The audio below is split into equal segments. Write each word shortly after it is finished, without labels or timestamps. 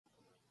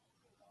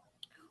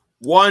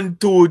1,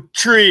 2,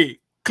 3.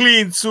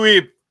 Clean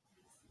sweep.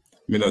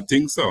 Me not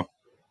think so.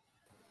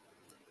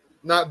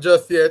 Not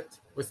just yet.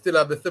 We still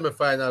have the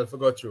semi-final to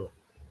go through.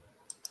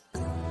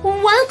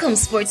 Welcome,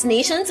 Sports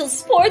Nation, to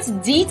Sports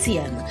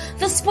DTM,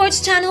 the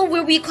sports channel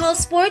where we call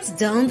sports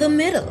down the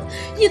middle.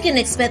 You can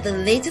expect the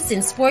latest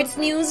in sports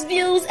news,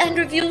 views, and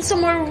reviews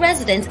from our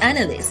resident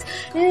analysts.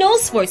 No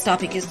sports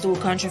topic is too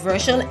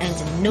controversial,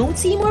 and no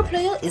team or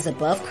player is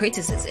above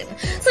criticism.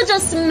 So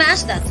just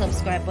smash that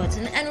subscribe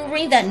button and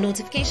ring that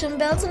notification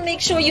bell to make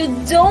sure you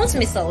don't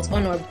miss out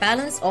on our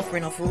balanced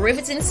offering of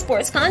riveting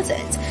sports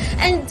content.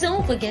 And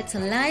don't forget to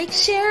like,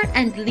 share,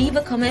 and leave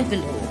a comment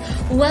below.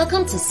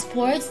 Welcome to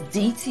Sports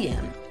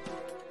DTM.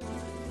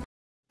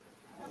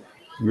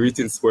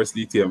 Greetings, Sports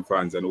DTM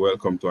fans, and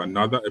welcome to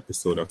another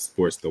episode of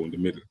Sports Down the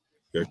Middle,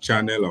 your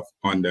channel of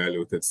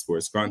undiluted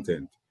sports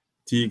content.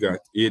 Tigat,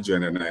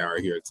 Adrian, and I are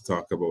here to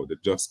talk about the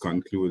just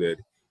concluded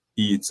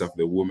heats of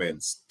the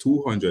women's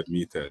 200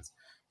 meters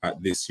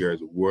at this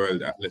year's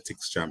World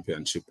Athletics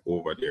Championship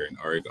over there in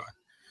Oregon.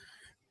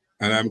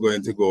 And I'm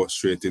going to go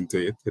straight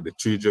into it. The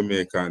 3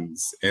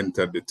 Jamaicans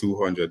entered the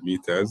 200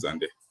 meters, and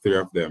the 3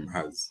 of them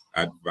has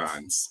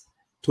advanced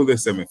to the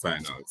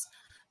semifinals.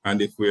 And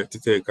if we are to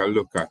take a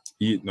look at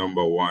heat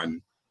number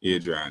 1,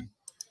 Adrian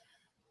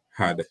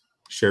had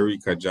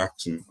Shericka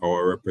Jackson,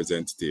 our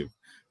representative,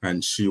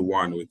 and she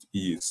won with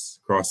ease,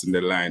 crossing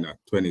the line at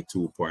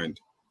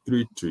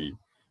 22.33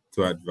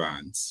 to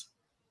advance.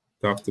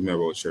 Talk to me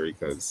about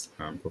Shericka's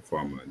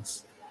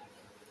performance.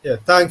 Yeah,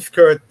 thanks,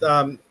 Kurt.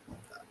 Viewers,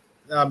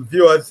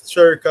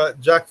 Shericka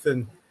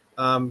Jackson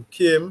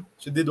came.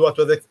 She did what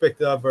was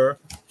expected of her.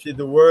 She's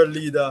the world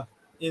leader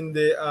in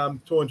the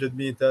 200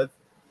 meters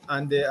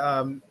and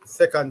the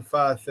second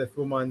fastest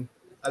woman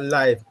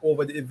alive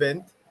over the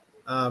event.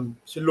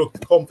 She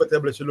looked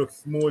comfortable, she looked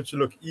smooth, she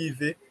looked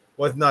easy,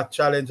 was not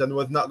challenged and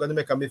was not going to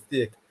make a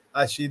mistake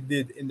as she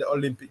did in the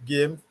Olympic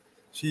Games.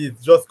 She's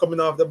just coming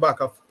off the back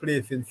of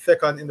placing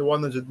second in the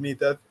 100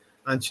 meters,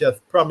 and she has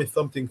promised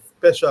something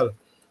special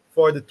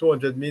for the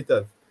 200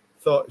 meters.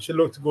 So she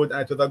looked good,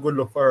 and it was a good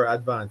look for her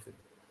advancing.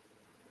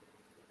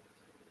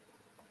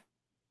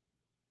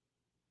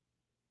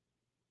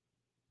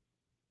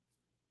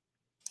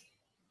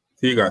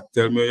 Tiga,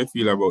 tell me how you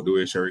feel about the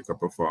way Shericka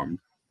performed.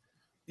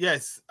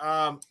 Yes,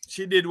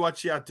 she did what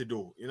she had to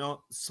do. You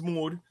know,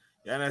 smooth.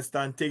 You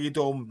understand? Take it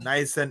home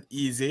nice and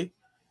easy.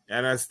 You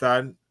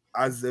understand?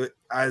 As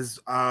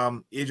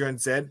Adrian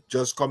said,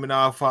 just coming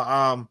off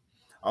a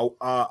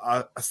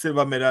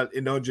silver medal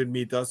in the 100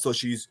 meters, so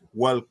she's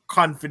well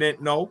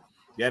confident now.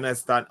 You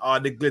understand? All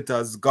the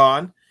glitter's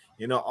gone.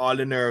 You know, all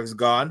the nerves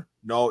gone.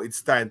 Now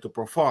it's time to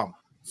perform.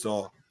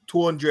 So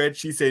 200,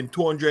 she's saying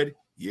 200.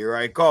 Here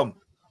I come.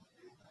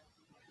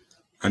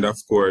 And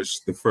of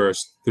course, the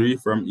first 3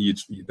 from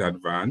each heat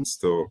advanced.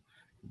 So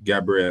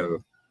Gabriela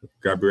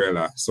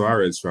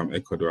Suarez from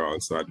Ecuador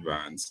also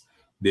advanced.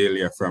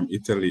 Delia from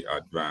Italy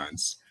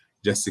advanced.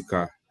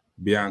 Jessica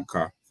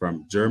Bianca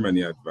from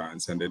Germany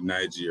advanced. And the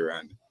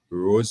Nigerian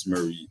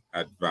Rosemary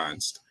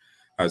advanced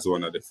as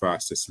one of the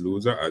fastest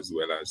losers, as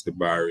well as the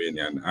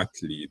Bahrainian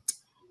athlete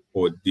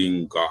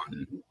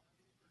Odingon.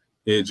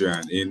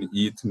 Adrian, in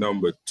heat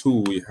number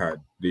 2, we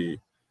had the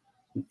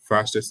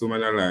fastest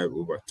woman alive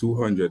over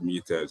 200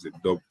 meters,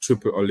 the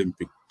triple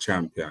Olympic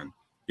champion,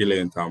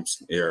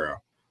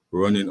 Thompson-Herah,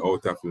 running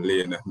out of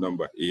lane at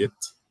number 8.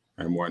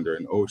 I'm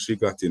wondering how she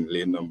got in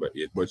lane number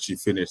 8, but she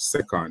finished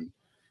second,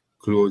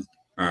 close,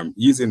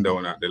 easing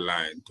down at the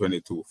line,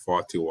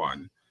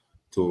 22.41.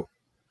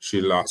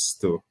 She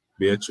lost to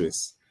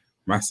Beatrice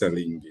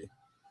Masalingi,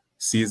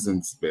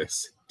 season's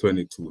best,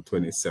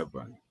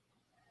 22.27.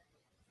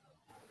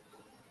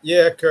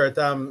 Yeah, Kurt.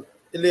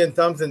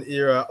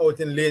 Thompson-Herah out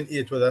in lane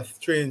 8 was a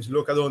strange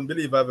look. I don't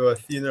believe I've ever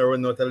seen her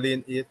run out of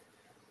lane 8.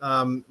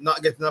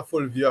 Not getting a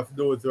full view of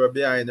those who were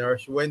behind her.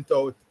 She went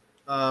out,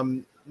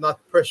 not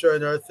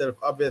pressuring herself,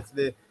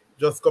 obviously,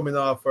 just coming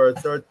off her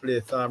 3rd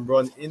place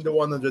run in the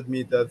 100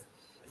 meters,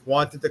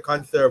 wanting to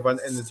conserve an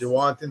energy,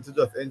 wanting to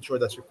just ensure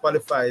that she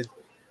qualified.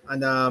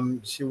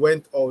 And she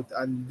went out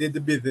and did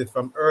the business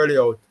from early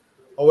out.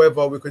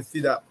 However, we could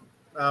see that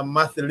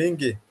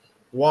Masalingi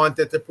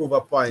wanted to prove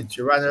a point.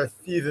 She ran her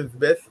season's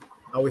best.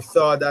 And we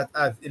saw that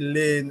as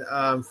Elaine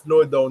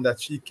slowed down, that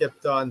she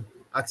kept on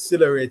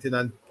accelerating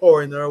and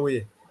pouring her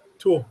way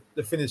to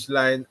the finish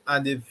line.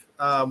 And it's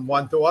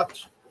one to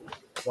watch.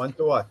 One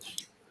to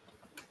watch.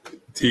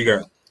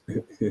 Tiga,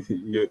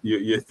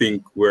 you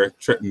think we're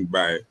threatened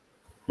by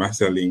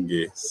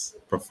Masalingi's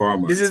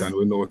performance, and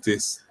we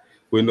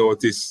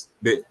notice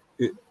that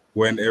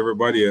when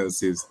everybody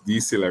else is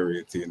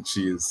decelerating,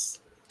 she is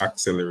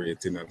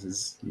accelerating, and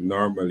is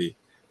normally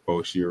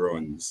how she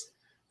runs.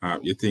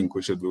 You think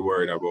we should be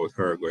worried about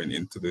her going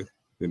into the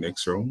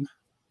next round?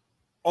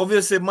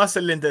 Obviously,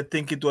 Masalinda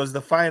think it was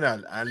the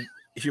final, and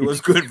she was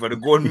good for the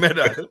gold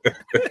medal.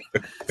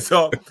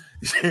 So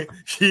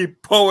she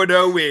powered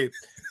her way,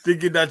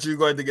 thinking that she's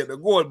going to get the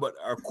gold. But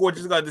our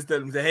coaches got to tell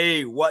them, say,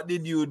 hey, what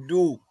did you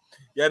do?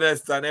 You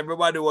understand?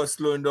 Everybody was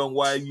slowing down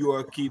while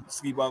you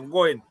keep on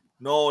going.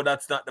 No,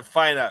 that's not the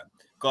final.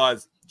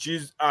 because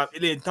she's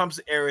Elaine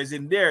Thompson-Herah is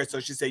in there, so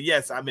she said,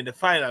 yes, I'm in the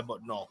final,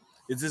 but no,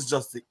 this is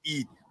just to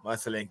eat,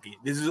 Marcelenki.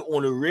 This is the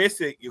only race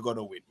that you're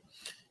gonna win.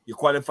 You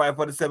qualify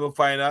for the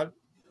semi-final.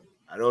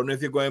 I don't know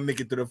if you're going to make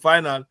it to the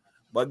final,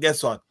 but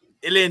guess what?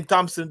 Elaine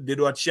Thompson did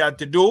what she had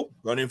to do,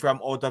 running from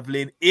out of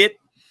lane 8,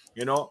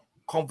 you know,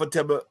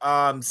 comfortable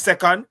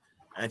second,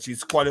 and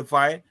she's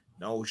qualified.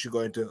 Now she's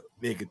going to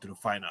make it to the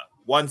final,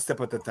 one step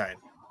at a time.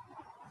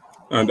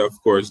 And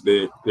of course,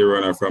 the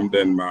runner from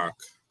Denmark,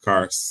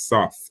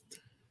 Karsoft,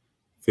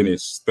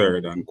 finished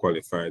third and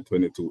qualified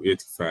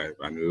 22.85,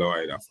 and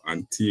Lloyd of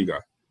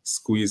Antigua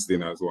squeezed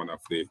in as one of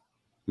the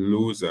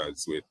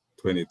losers with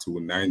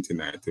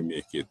 22.99 to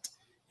make it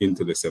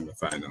into the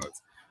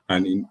semifinals.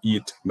 And in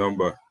heat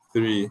number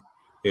 3,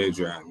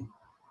 Adrian,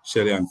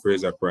 Shelly and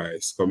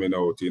Fraser-Pryce coming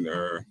out in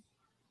her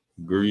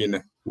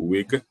green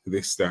wig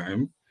this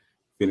time,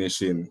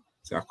 finishing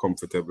a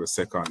comfortable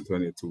second,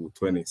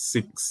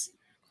 22.26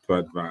 to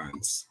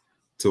advance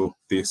to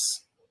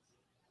this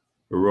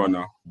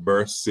runner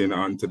bursting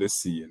onto the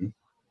scene.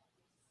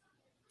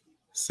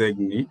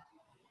 Segni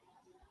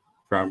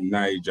from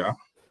Niger,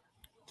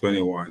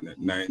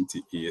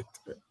 21.98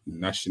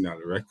 national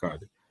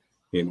record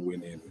in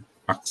winning,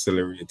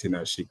 accelerating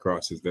as she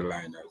crosses the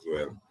line as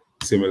well.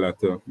 Similar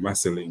to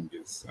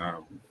Marcelingi's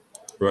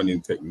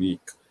running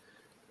technique.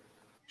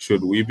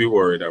 Should we be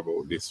worried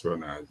about this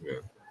runner as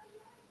well?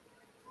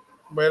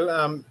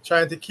 Well,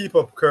 trying to keep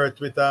up, Kurt,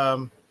 with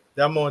the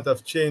amount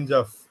of change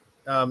of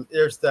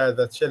hairstyle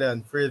that Shelly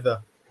and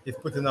Fraser is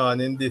putting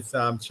on in this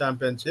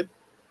championship.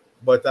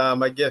 But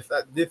I guess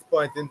at this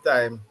point in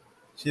time,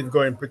 she's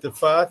going pretty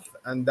fast,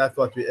 and that's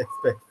what we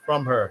expect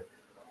from her.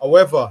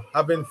 However,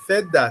 having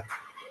said that,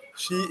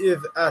 she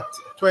is at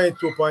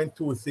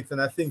 22.26,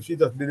 and I think she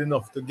just did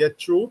enough to get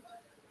through.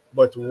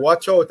 But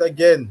watch out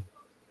again.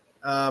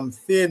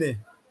 Sini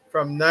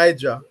from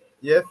Niger.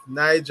 Yes,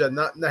 Niger,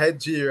 not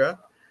Nigeria.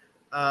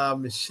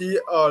 She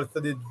also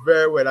did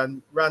very well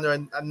and ran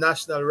a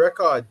national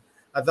record.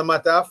 As a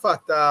matter of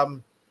fact, I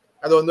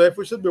don't know if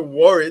we should be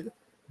worried,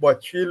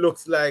 but she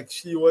looks like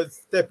she was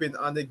stepping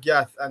on the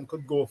gas and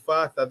could go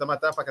fast. As a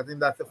matter of fact, I think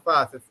that's the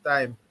fastest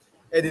time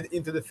headed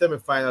into the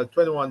semifinal,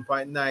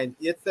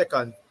 21.98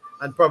 seconds,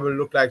 and probably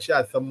look like she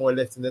has some more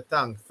left in the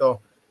tank.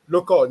 So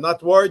look out.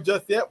 Not worried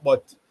just yet,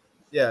 but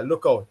yeah,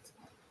 look out.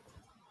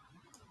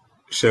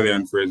 Shelly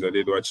and Fraser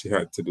did what she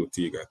had to do,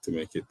 Tiga, to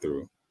make it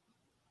through.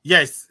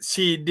 Yes,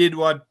 she did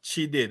what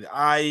she did.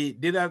 I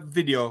did a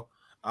video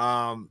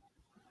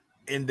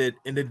in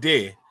the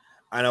day,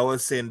 and I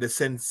was saying the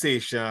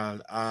sensational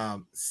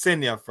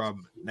Senya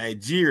from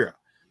Nigeria,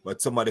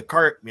 but somebody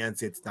correct me and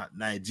said it's not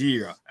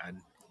Nigeria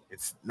and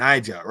it's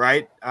Niger,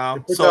 right?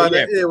 So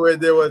yeah, where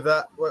there was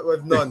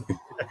none.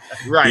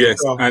 Right.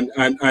 Yes, so,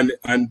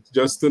 and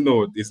just to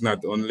note, it's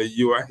not only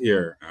you are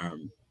here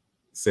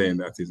saying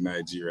that is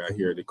Nigeria. I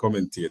hear the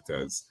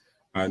commentators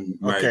and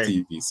my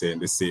TV saying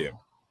the same.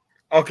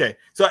 Okay.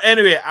 So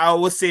anyway, I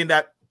was saying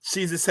that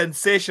she's a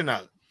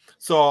sensational.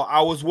 So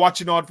I was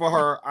watching out for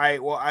her. I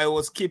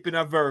was keeping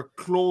a very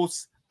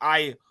close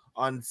eye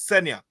on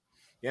Senya.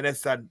 You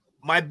understand?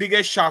 My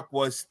biggest shock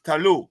was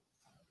Talu.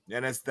 You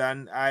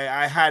understand?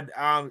 I had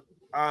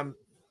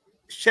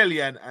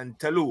Shelly and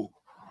Talu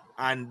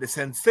and the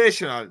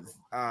sensational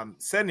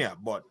Senya,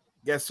 but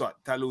guess what?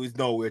 Talu is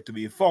nowhere to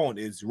be found.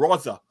 It's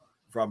Rosa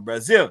from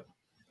Brazil.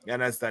 You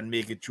understand?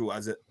 Make it through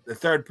as the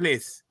third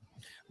place.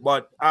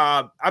 But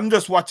I'm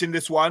just watching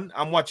this one.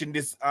 I'm watching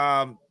this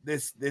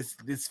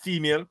this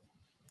female.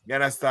 You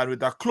understand?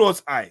 With a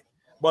close eye.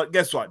 But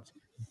guess what?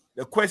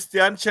 The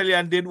question,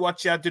 Shelly did what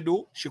she had to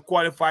do. She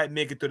qualified,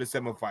 make it to the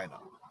semifinal.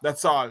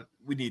 That's all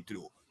we need to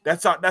do.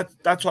 That's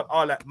what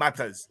all that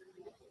matters.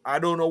 I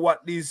don't know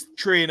what these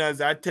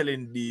trainers are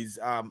telling these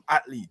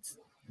athletes,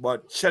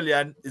 but Shelly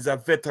is a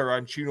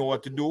veteran. She knows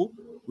what to do.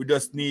 We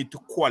just need to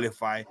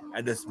qualify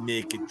and just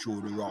make it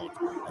through the round.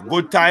 A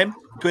good time,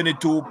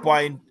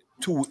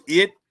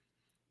 22.28.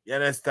 You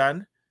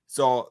understand?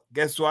 So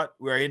guess what?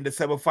 We're in the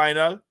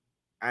semifinal,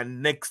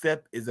 and next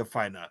step is the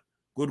final.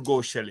 Good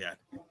go, Shelly.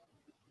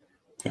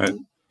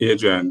 And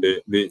Adrian,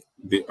 the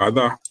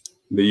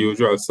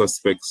usual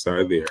suspects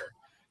are there.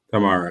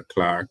 Tamara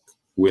Clark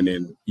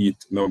winning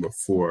heat number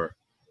 4,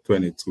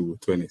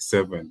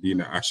 22.27.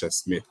 Dina Asher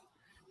Smith,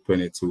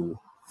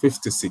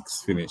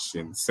 22.56,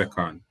 finishing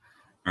second.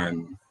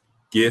 And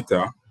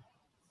Gator,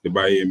 the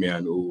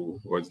Bahamian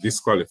who was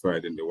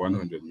disqualified in the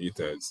 100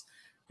 meters,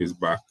 is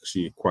back.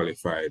 She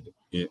qualified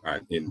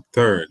in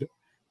third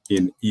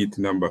in heat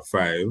number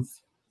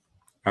 5.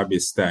 Abby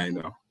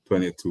Steiner,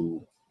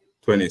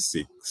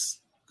 22.26.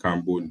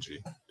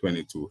 Kambunji,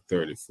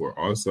 22.34,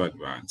 also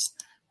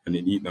advanced. And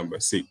in heat number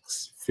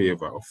 6,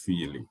 Favor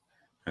Ofili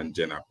and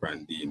Jenna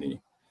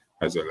Prandini,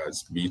 as well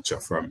as Beecher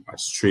from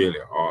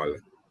Australia, all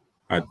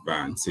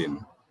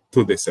advancing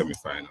to the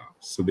semifinals.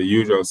 So the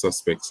usual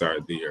suspects are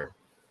there.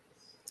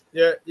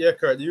 Yeah,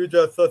 Kurt. The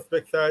usual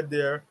suspects are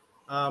there.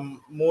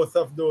 Most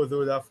of those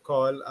would have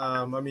called.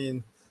 I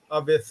mean,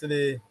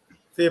 obviously,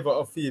 Favor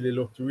Ofili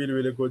looked really,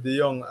 really good. The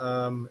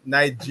young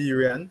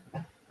Nigerian.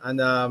 And,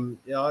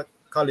 you know,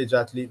 college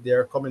athlete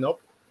there coming up.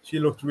 She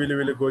looked really,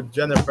 really good.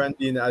 Jennifer and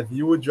Dean, as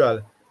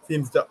usual,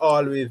 seems to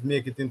always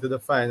make it into the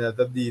finals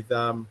of these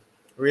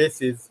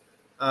races.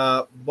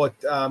 But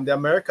the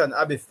American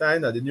Abby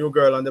Steiner, the new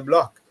girl on the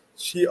block,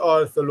 she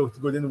also looked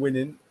good in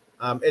winning,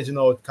 edging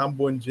out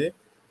Kambunji.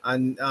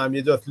 And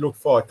you just look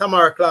for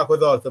Tamara Clark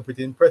was also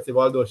pretty impressive,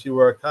 although she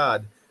worked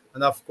hard.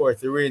 And of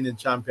course, the reigning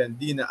champion,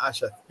 Dina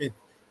Asher Smith,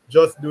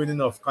 just doing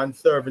enough,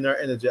 conserving her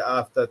energy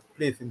after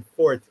placing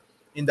fourth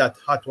in that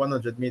hot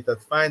 100 meters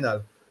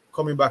final,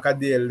 coming back a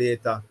day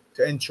later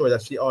to ensure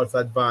that she also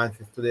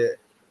advances to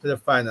the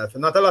final. So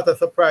not a lot of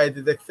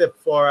surprises except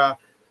for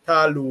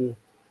Talu,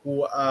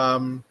 who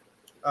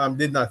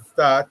did not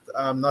start.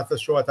 Not so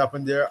sure what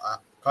happened there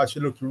because she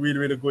looked really,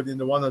 really good in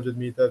the 100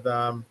 meters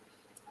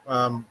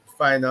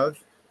finals.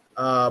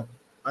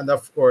 And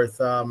of course,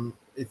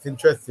 it's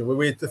interesting. We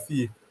wait to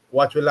see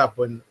what will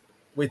happen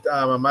with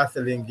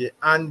Maselingi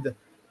and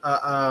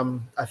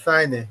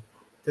Asine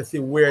to see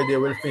where they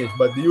will finish.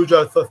 But the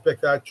usual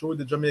suspects are true.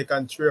 The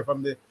Jamaican trio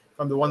from the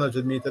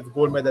 100 meters,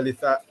 gold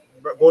medalist,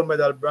 gold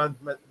medal, bronze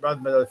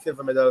medal,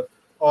 silver medal,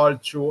 all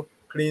true,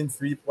 clean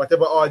sweep,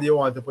 whatever order you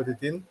want to put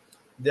it in,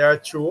 they are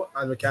true,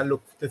 and we can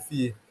look to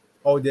see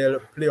how they'll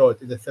play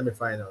out in the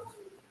semifinals.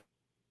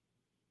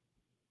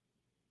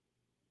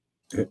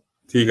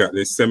 Tiga,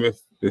 the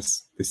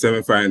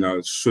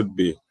semifinals should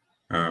be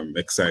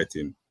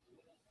exciting.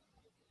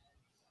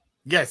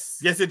 Yes,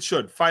 it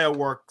should.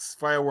 Fireworks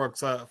for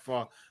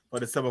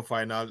the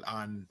semifinal,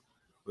 and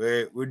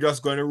we're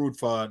just going to root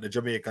for the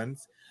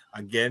Jamaicans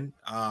again.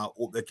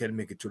 Hope they can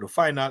make it to the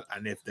final,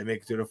 and if they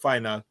make it to the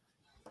final,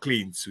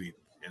 clean sweep.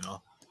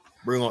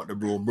 Bring out the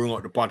broom, bring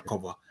out the pot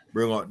cover,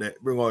 bring out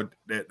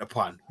the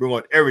pan, bring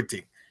out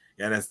everything.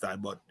 You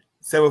understand? But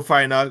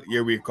semifinal,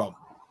 here we come.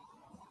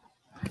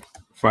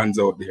 Fans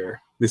out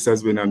there, this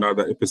has been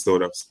another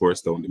episode of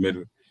Sports Down the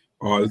Middle.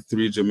 All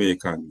three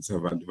Jamaicans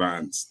have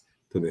advanced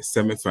to the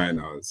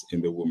semifinals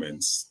in the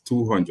women's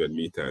 200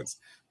 meters,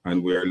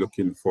 and we are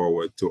looking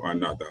forward to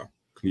another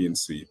clean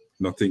sweep.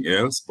 Nothing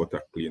else but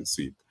a clean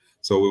sweep.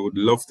 So we would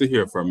love to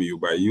hear from you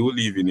by you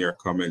leaving your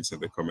comments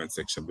in the comment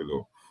section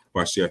below.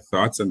 What's your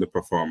thoughts on the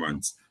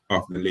performance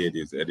of the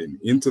ladies heading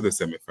into the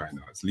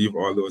semifinals? Leave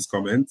all those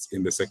comments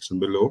in the section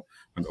below,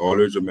 and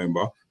always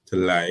remember to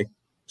like,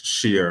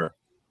 share,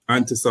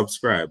 and to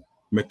subscribe.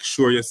 Make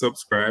sure you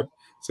subscribe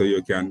so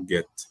you can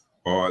get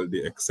all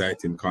the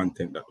exciting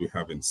content that we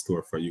have in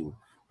store for you.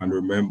 And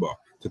remember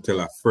to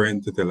tell a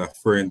friend, to tell a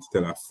friend, to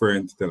tell a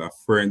friend, to tell a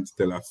friend, to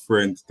tell a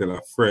friend, to tell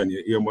a friend.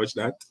 You hear much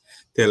that?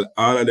 Tell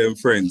all of them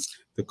friends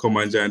to come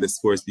and join the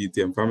Sports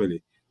DTM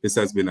family. This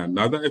has been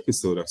another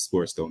episode of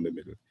Sports Down the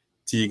Middle.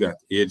 Tiga,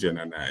 Adrian,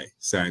 and I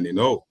signing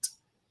out.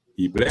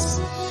 Be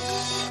blessed.